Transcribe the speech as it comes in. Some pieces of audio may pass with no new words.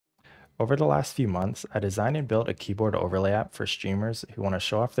Over the last few months, I designed and built a keyboard overlay app for streamers who want to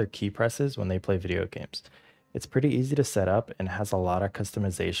show off their key presses when they play video games. It's pretty easy to set up and has a lot of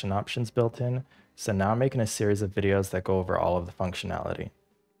customization options built in, so now I'm making a series of videos that go over all of the functionality.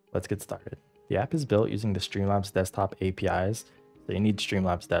 Let's get started. The app is built using the Streamlabs desktop APIs, so you need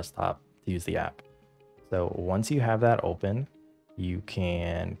Streamlabs desktop to use the app. So once you have that open, you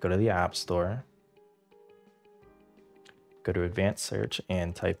can go to the App Store, go to advanced search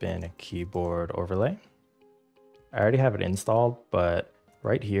and type in keyboard overlay. I already have it installed, but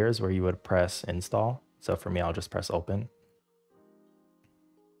right here is where you would press install. So for me, I'll just press open.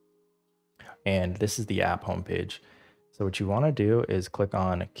 And this is the app homepage. So what you want to do is click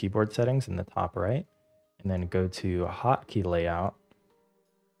on keyboard settings in the top right, and then go to hotkey layout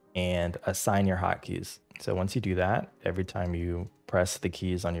and assign your hotkeys. So once you do that, every time you press the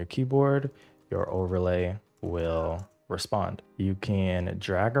keys on your keyboard, your overlay will respond. You can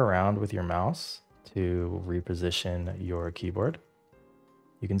drag around with your mouse to reposition your keyboard.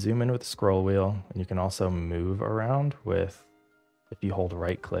 You can zoom in with the scroll wheel, and you can also move around with, if you hold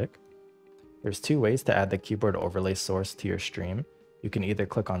right click. There's two ways to add the keyboard overlay source to your stream. You can either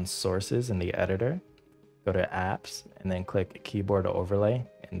click on sources in the editor, go to apps, and then click keyboard overlay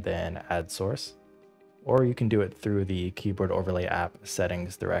and then add source. Or you can do it through the keyboard overlay app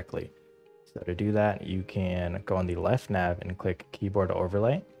settings directly. So to do that, you can go on the left nav and click keyboard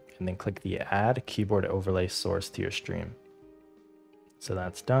overlay, and then click the add keyboard overlay source to your stream. So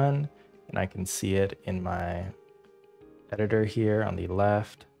that's done, and I can see it in my editor here on the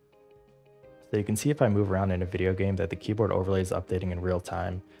left. So you can see if I move around in a video game that the keyboard overlay is updating in real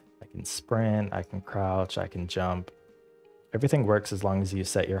time. I can sprint, I can crouch, I can jump. Everything works as long as you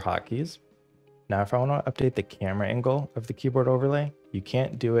set your hotkeys. Now, if I want to update the camera angle of the keyboard overlay, you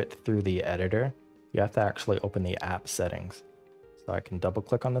can't do it through the editor. You have to actually open the app settings. So I can double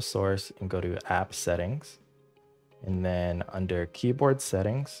click on the source and go to app settings. And then under keyboard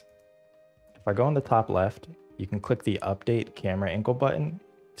settings, if I go on the top left, you can click the update camera angle button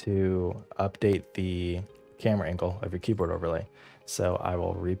to update the camera angle of your keyboard overlay. So I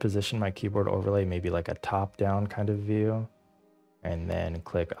will reposition my keyboard overlay, maybe like a top-down kind of view, and then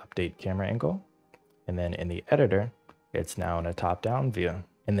click update camera angle. And then in the editor, it's now in a top-down view.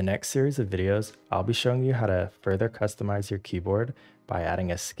 In the next series of videos, I'll be showing you how to further customize your keyboard by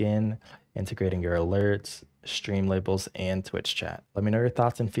adding a skin, integrating your alerts, stream labels, and Twitch chat. Let me know your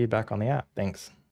thoughts and feedback on the app. Thanks.